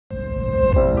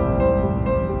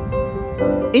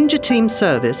Ingeteam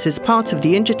Service is part of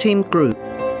the Ingeteam Group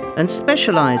and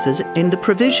specialises in the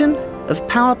provision of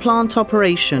power plant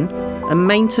operation and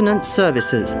maintenance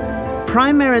services,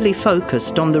 primarily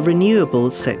focused on the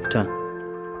renewables sector.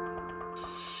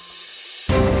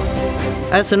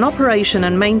 As an operation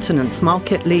and maintenance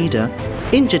market leader,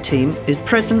 Ingeteam is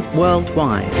present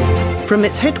worldwide. From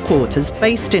its headquarters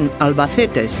based in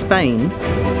Albacete, Spain,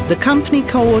 the company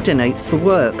coordinates the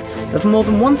work of more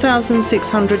than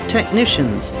 1,600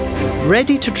 technicians,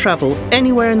 ready to travel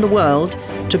anywhere in the world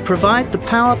to provide the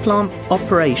power plant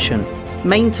operation,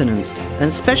 maintenance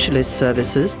and specialist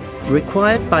services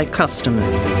required by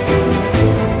customers.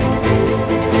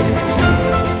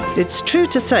 It's true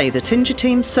to say that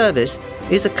Ingeteam Service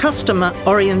is a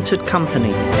customer-oriented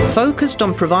company, focused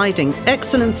on providing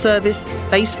excellent service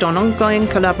based on ongoing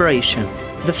collaboration.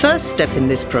 The first step in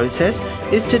this process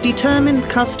is to determine the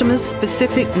customer's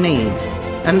specific needs,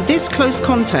 and this close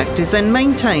contact is then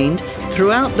maintained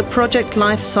throughout the project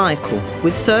life cycle,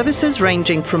 with services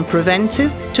ranging from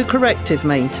preventive to corrective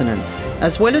maintenance,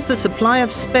 as well as the supply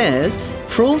of spares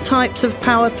for all types of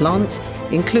power plants,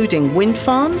 including wind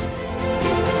farms,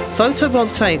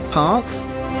 photovoltaic parks,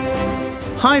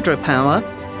 hydropower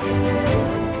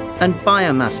and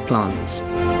biomass plants.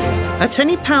 At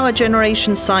any power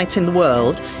generation site in the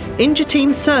world,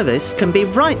 Ingeteam Service can be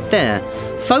right there,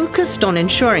 focused on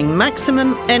ensuring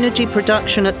maximum energy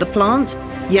production at the plant,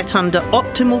 yet under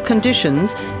optimal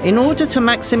conditions in order to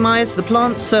maximise the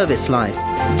plant's service life.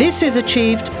 This is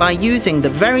achieved by using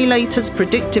the very latest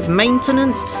predictive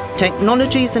maintenance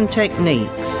technologies and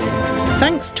techniques.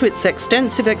 Thanks to its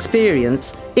extensive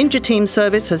experience, Ingeteam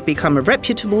Service has become a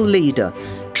reputable leader,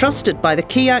 trusted by the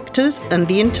key actors and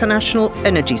the international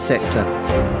energy sector.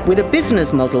 With a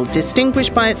business model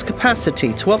distinguished by its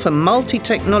capacity to offer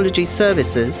multi-technology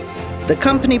services, the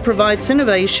company provides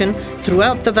innovation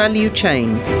throughout the value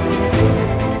chain.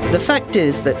 The fact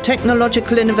is that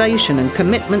technological innovation and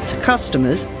commitment to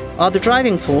customers are the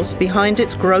driving force behind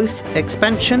its growth,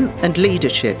 expansion and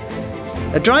leadership.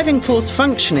 A driving force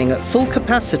functioning at full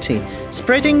capacity,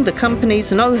 spreading the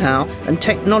company's know-how and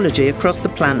technology across the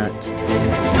planet.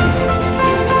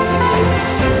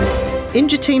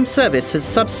 Ingeteam Service has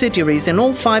subsidiaries in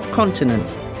all 5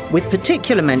 continents, with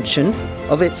particular mention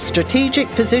of its strategic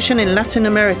position in Latin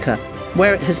America,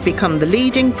 where it has become the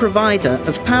leading provider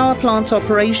of power plant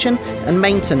operation and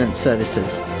maintenance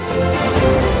services.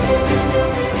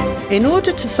 In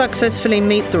order to successfully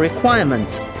meet the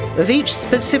requirements of each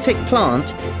specific plant,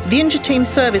 the Ingeteam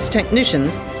Service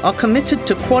technicians are committed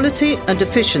to quality and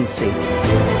efficiency.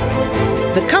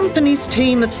 The company's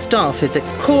team of staff is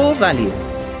its core value.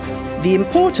 The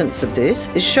importance of this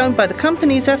is shown by the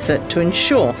company's effort to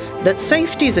ensure that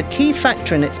safety is a key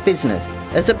factor in its business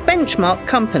as a benchmark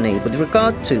company with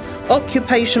regard to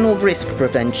occupational risk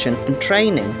prevention and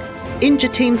training.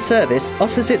 Ingeteam Service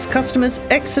offers its customers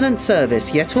excellent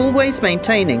service, yet always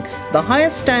maintaining the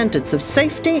highest standards of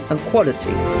safety and quality.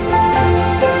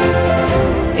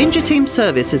 Ingeteam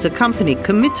Service is a company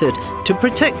committed to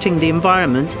protecting the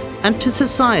environment and to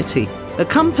society, a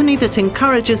company that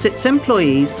encourages its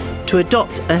employees to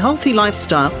adopt a healthy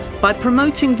lifestyle by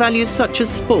promoting values such as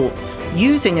sport,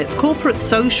 using its corporate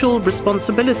social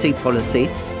responsibility policy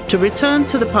to return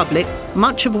to the public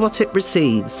much of what it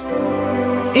receives.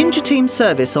 Ingeteam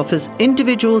Service offers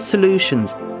individual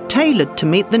solutions tailored to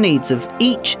meet the needs of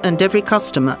each and every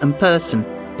customer and person,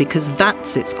 because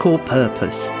that's its core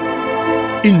purpose.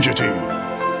 Ingeteam,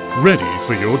 ready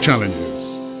for your challenges.